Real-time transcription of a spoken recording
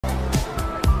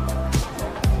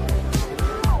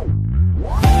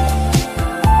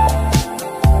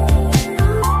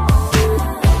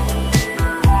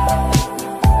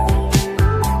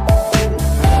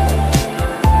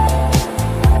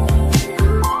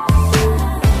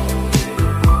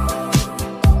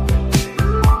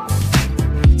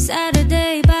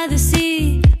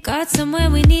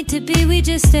to be, we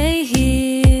just stay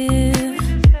here.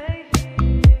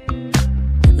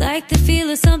 Like the feel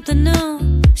of something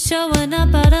new, showing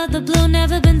up out of the blue,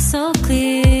 never been so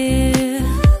clear.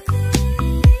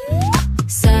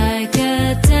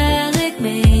 Psychedelic,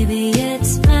 maybe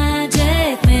it's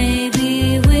magic,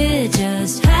 maybe we're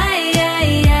just high.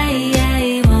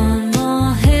 One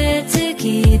more hit to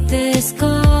keep this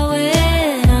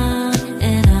going on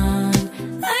and on.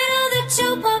 I know that you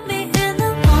want me in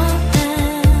the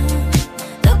morning,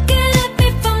 looking at me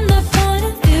from the point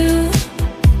of view,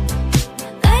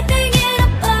 lightning in a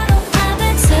bottle. I've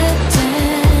been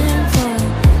searching for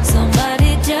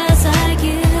somebody just like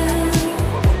you.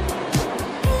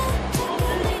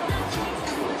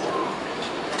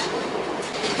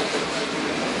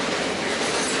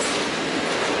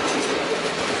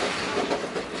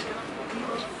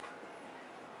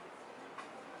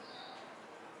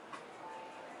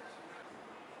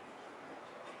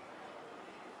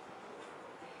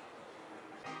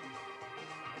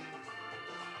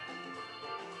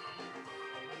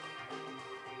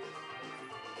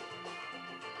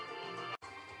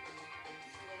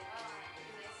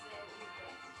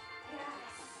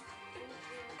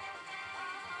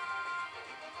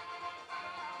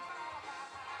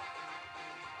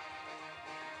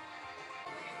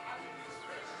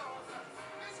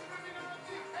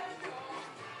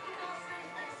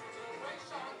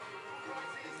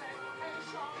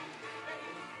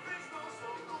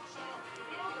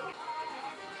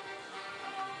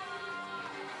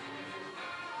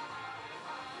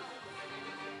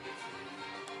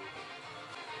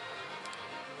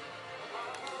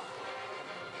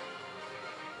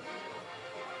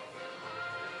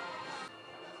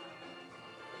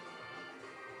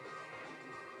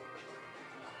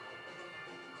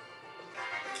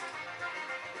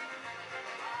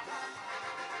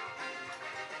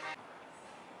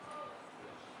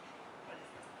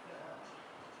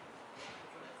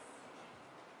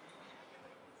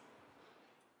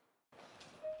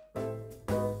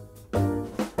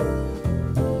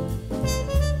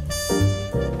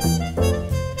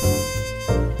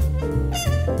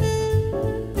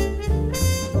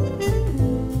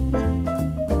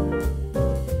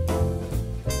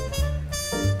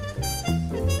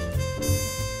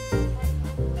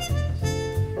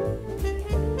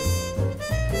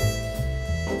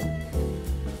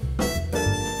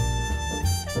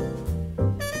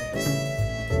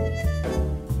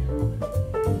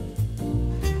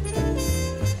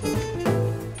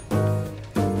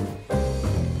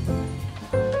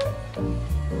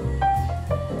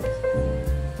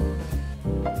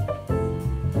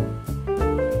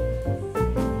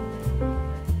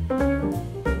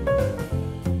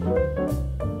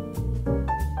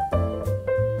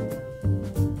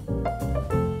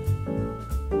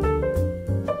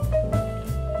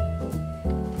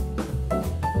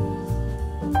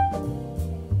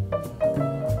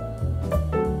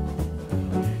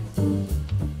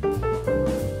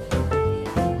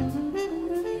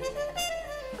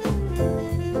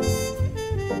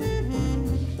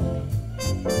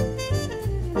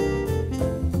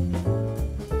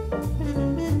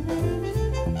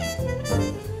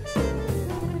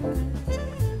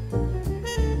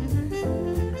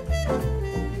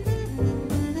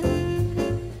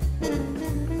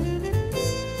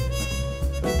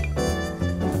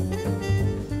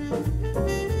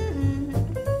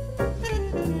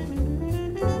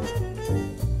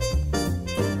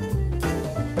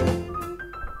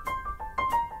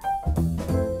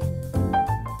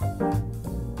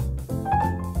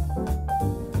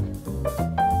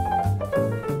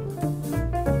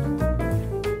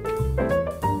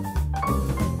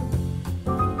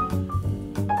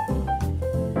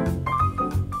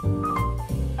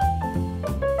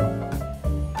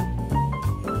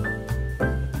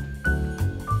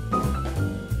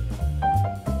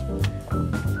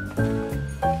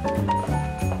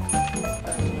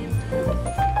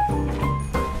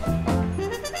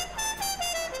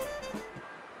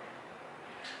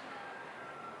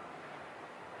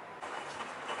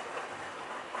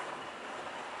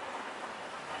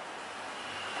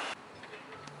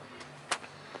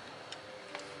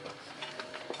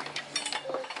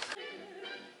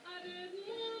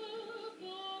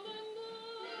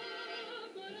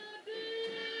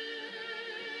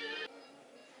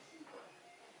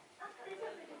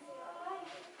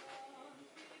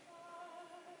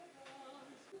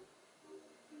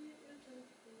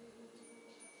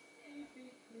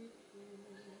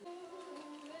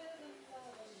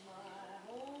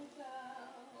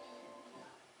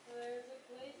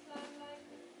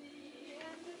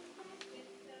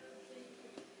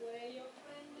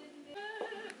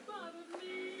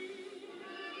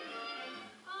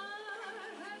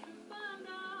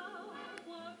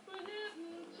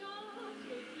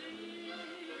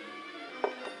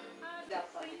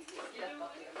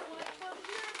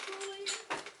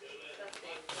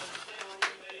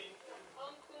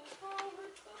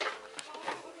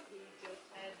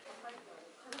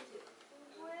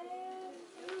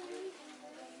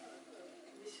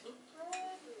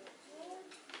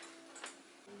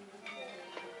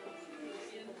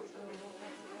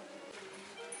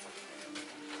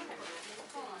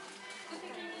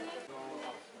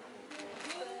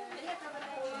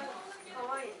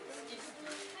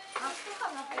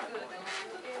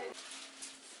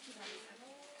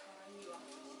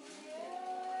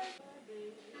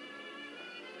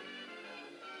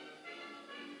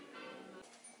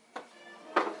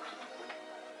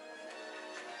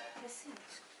 安いんで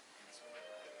すか。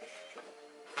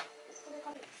これ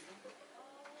軽いですね。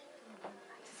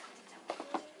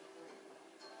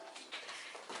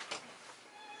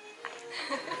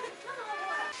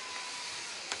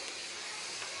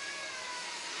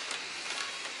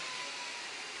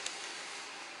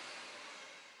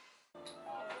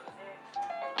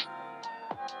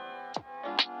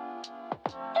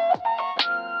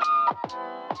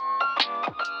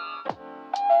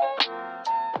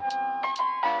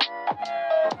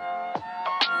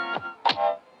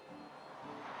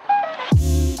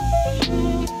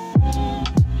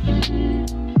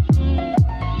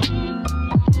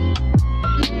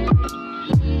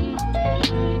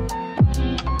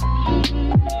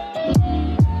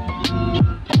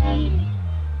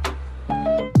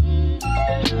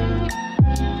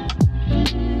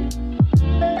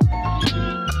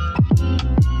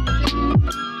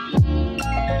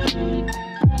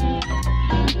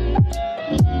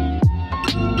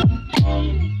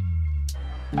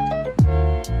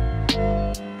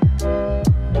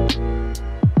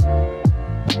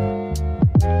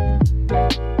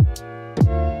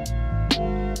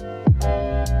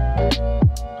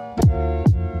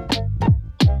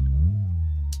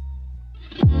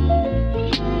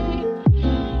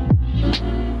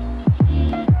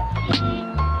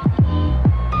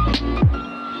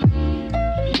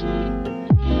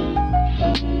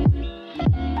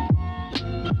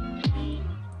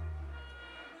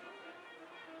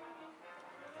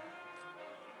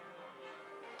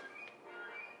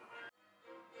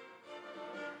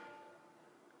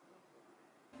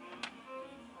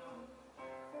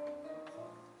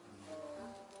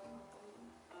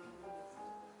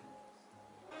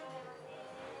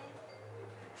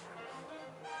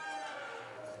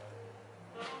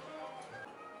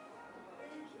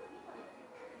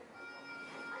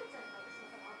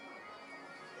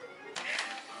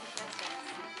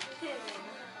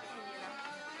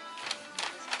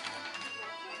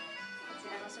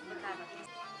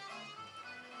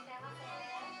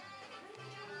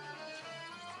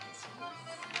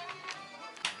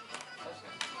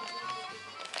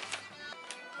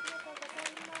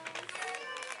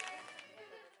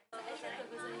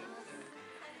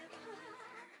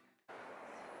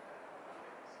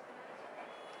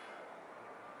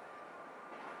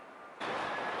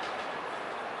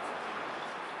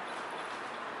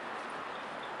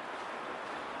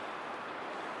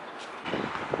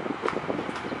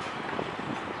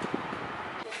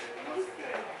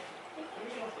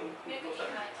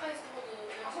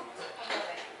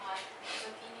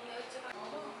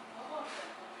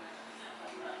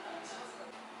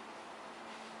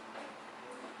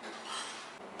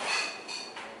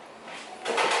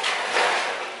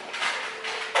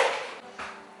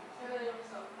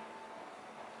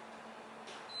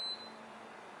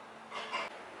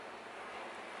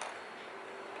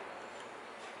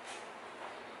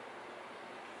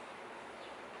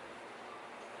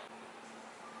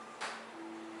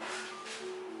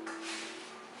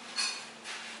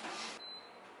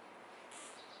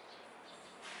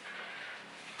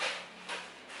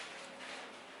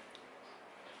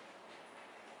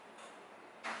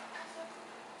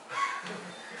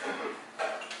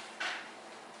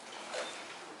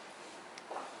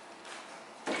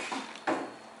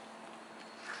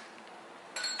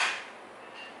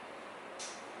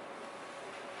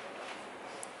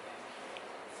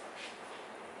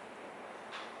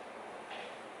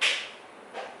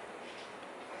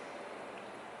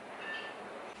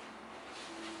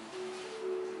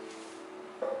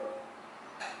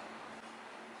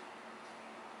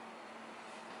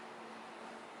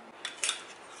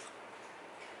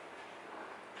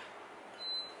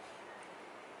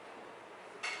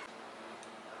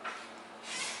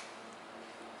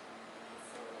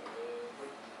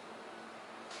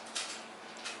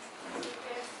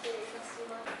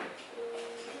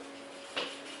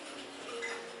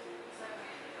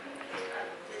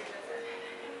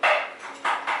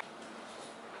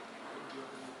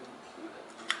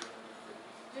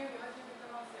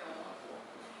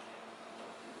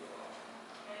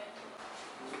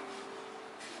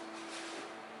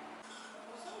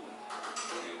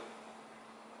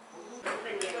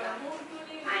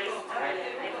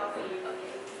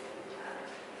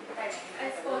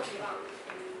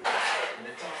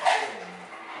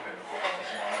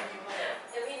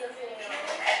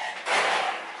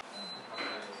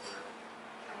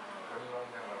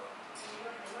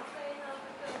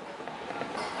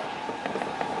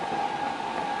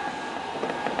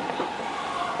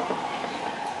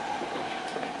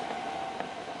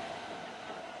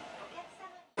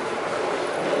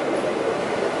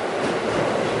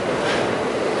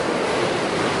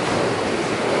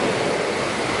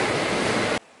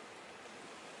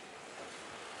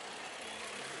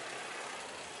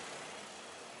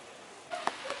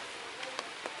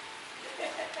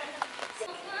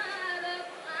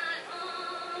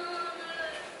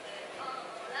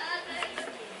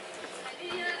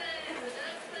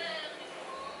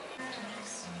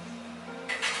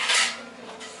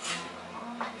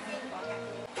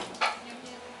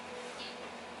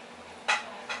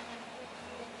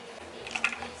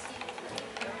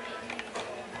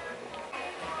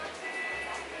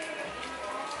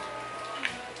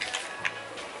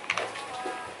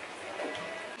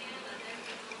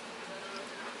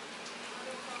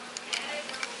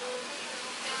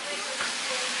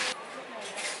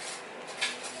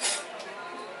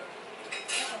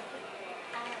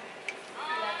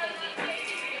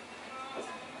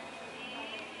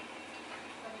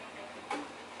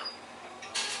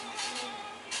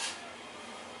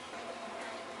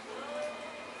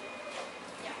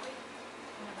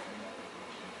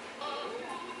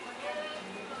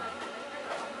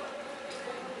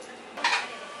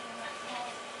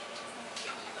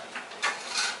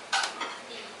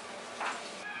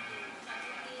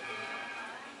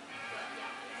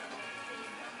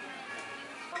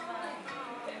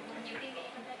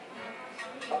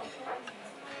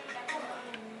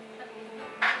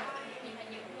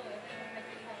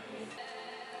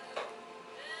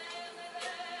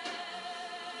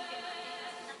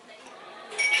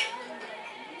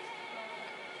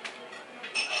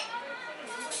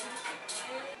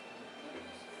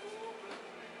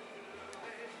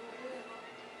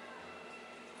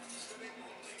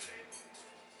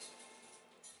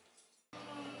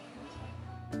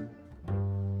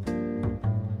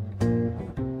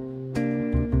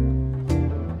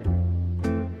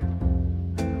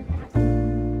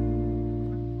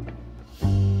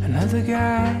Another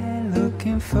guy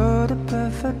looking for the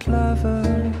perfect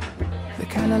lover, the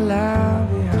kind of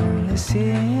love we only see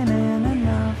in a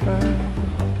novel.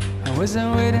 I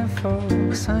wasn't waiting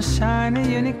for some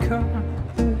shiny unicorn.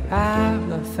 I've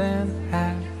nothing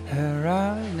at her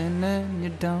running and you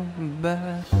don't,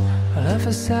 but all of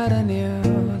a sudden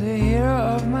you're the hero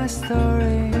of my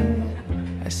story.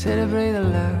 I celebrate the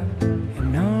love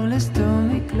and only stole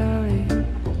me glory.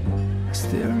 I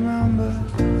still remember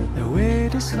the way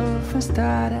this whole thing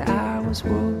started. I was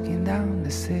walking down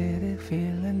the city,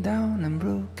 feeling down and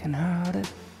broken hearted.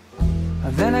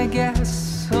 But then I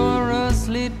guess all roads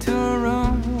lead to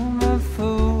Rome. A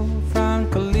full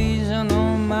front collision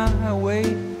on my way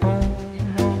home.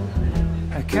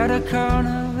 I cut a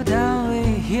corner, but then we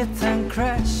hit and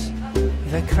crash.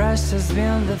 The crash has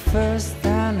been the first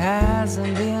and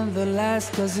hasn't been the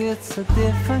last, 'cause it's a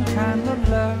different kind of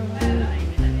love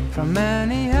from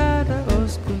any other old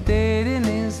school dating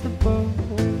is the boat.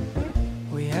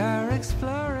 We are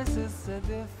explorers, it's a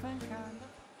different kind of.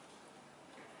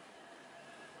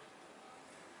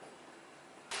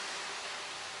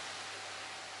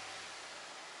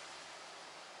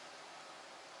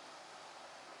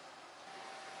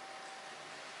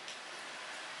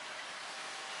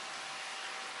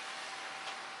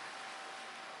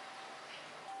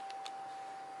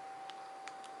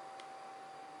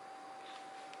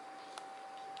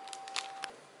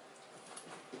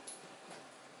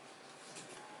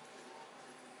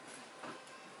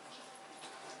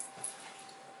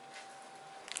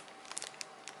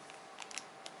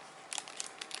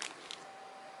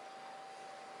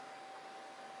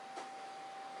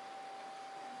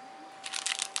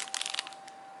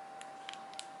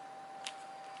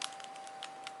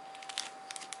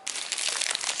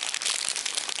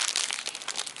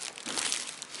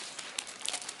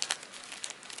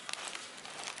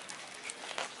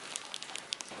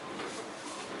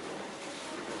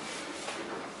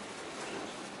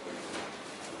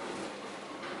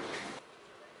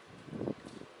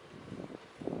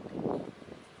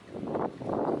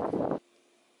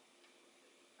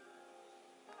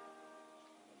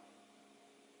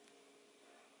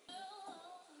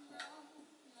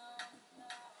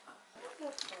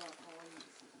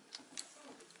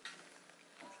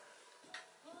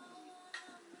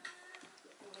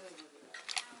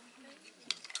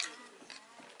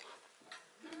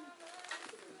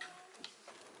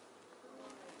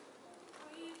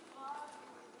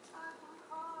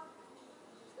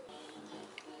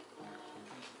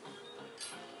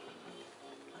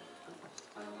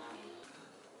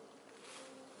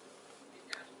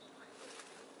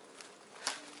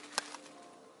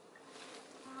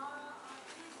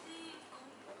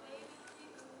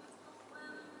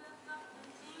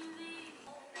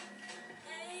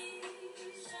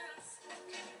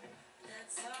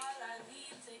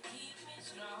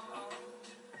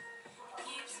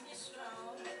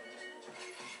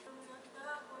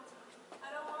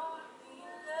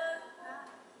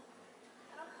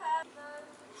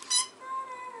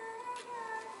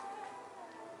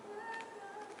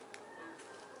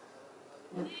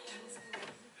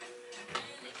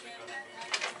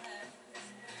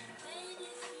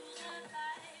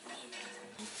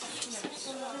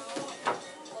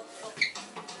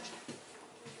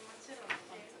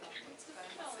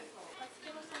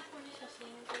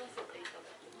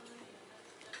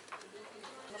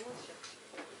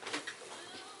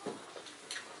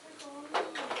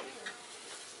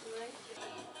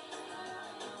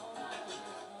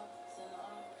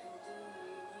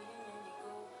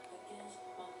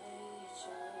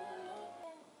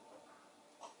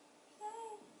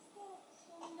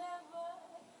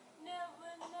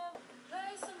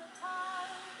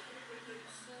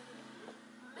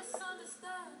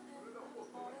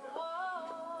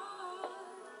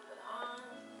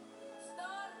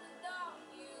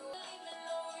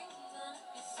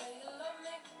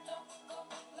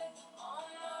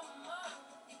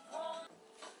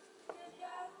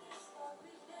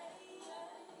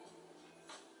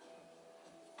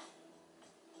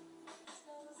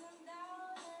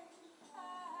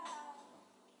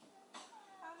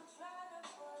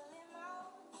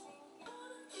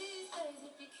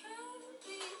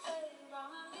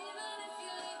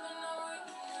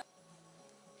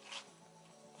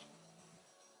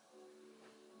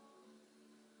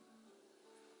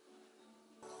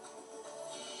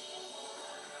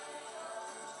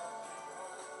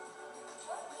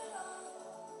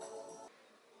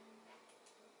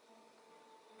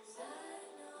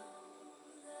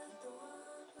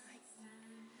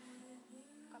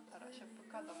ショップ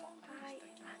カードも貼って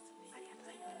おきますね。ありがとう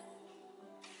ございます。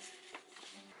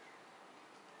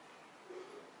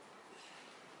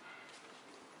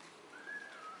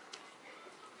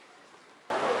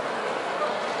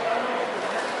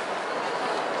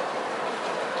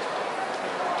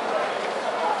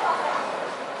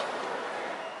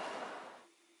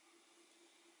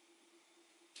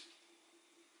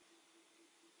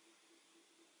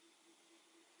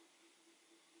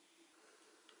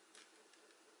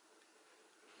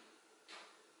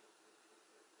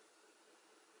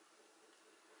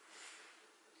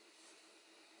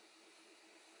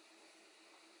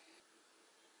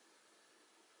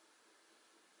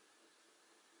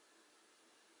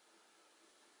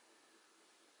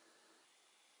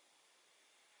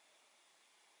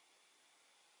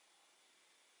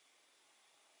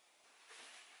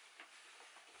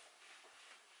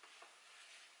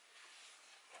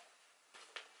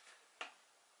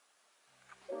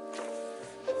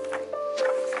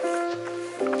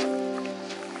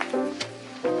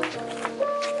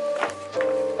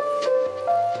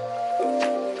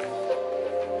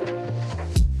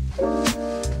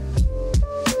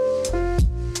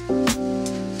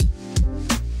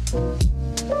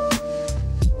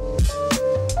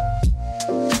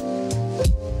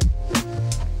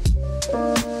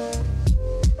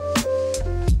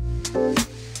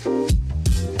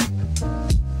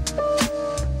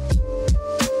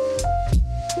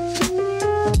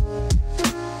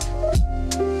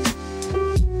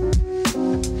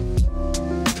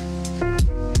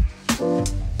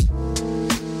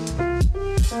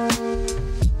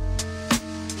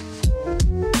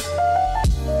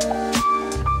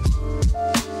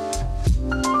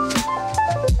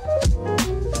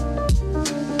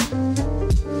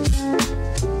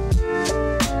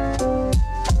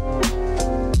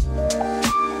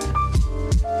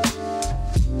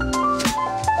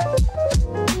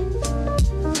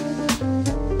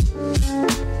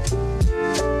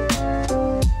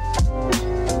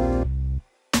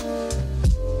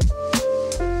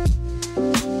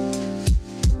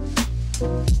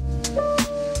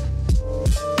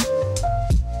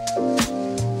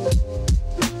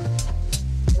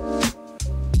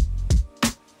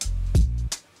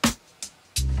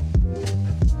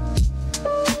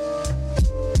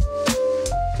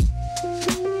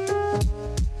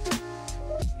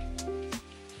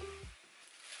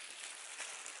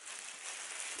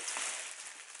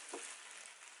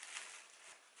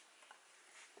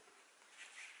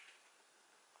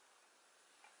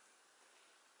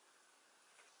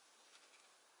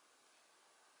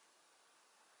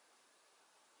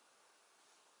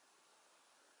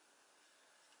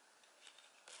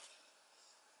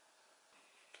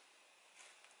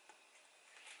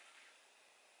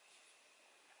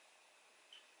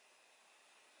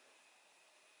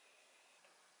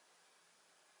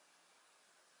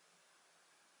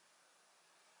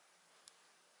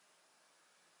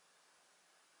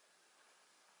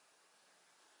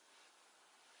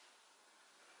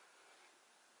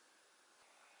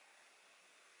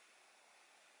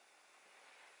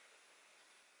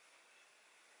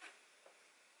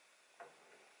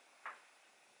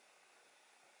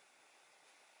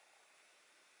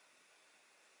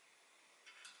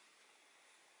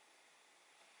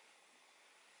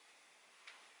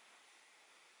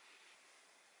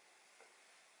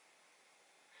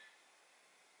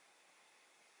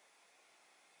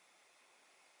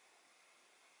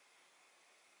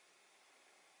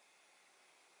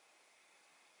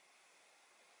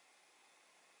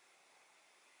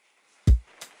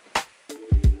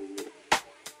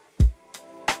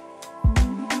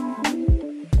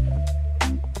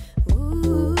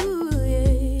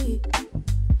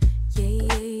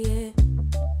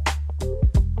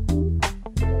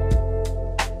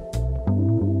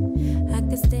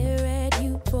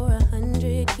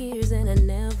eyes and I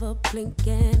never blink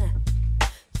and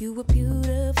you were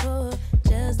beautiful,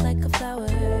 just like a flower.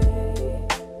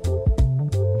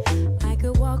 I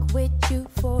could walk with you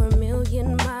for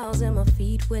 1,000,000 miles and my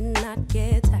feet would not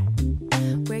get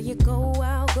tired. Where you go,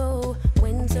 I'll go,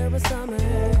 winter or summer.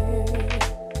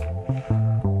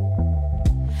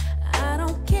 I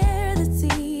don't care the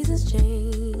seasons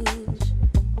change,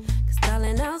 'cause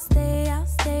darling, I'll stay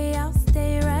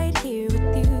right here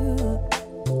with you.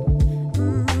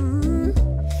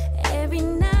 Every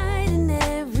night and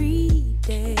every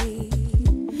day,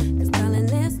 'cause darling,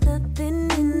 there's nothing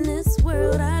in this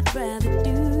world I'd rather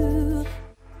do.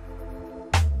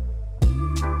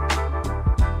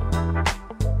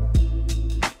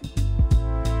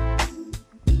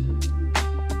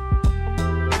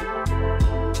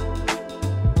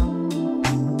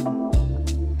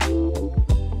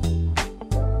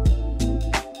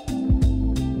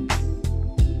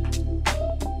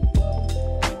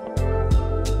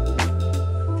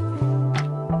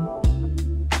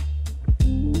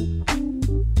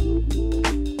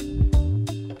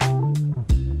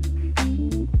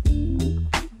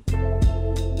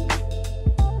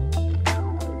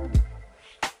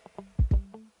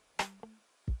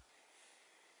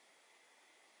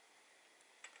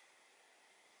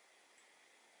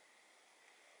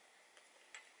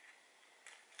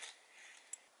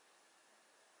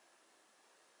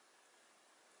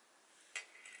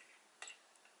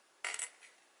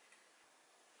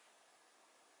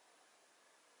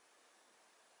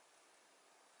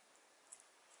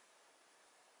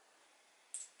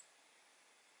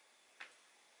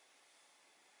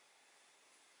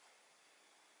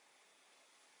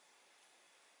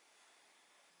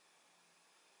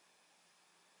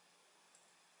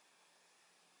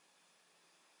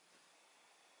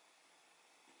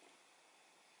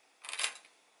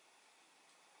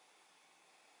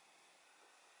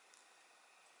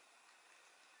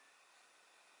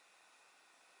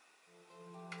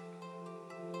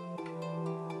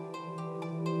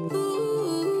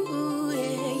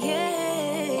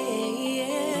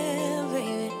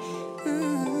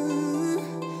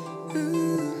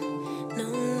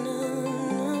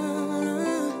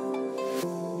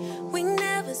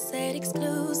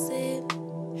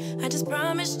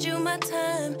 Promised you my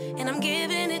time, and I'm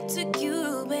giving it to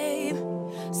you, babe.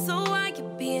 So why you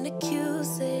being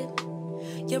accusive?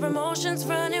 Your emotions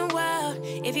running wild.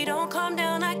 If you don't calm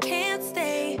down, I can't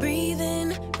stay. Breathe in,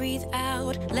 breathe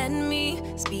out. Let me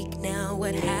speak now.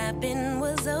 What happened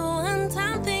was a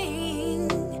one-time thing.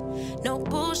 No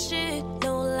bullshit,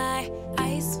 no lie.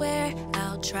 I swear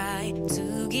I'll try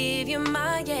to give you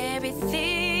my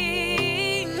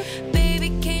everything. Baby,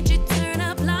 can't you turn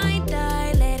a blind eye?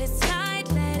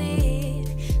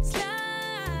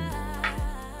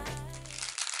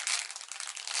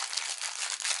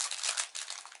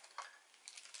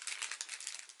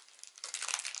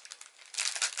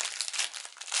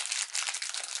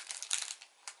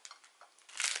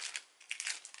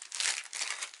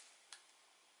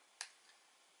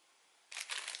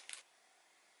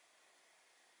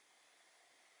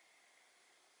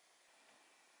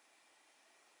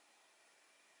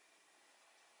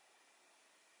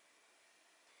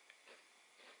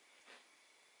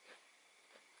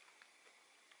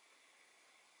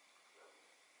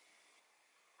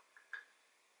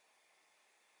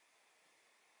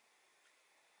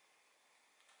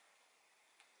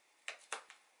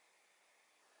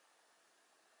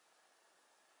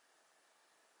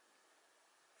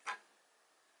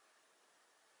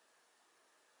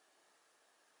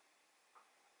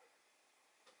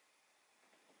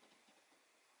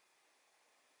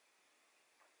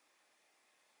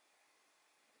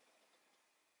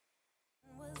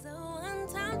 Was a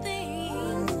one-time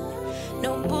thing.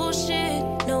 No bullshit,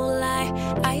 no lie.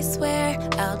 I swear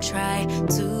I'll try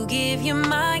to give you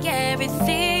my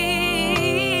everything.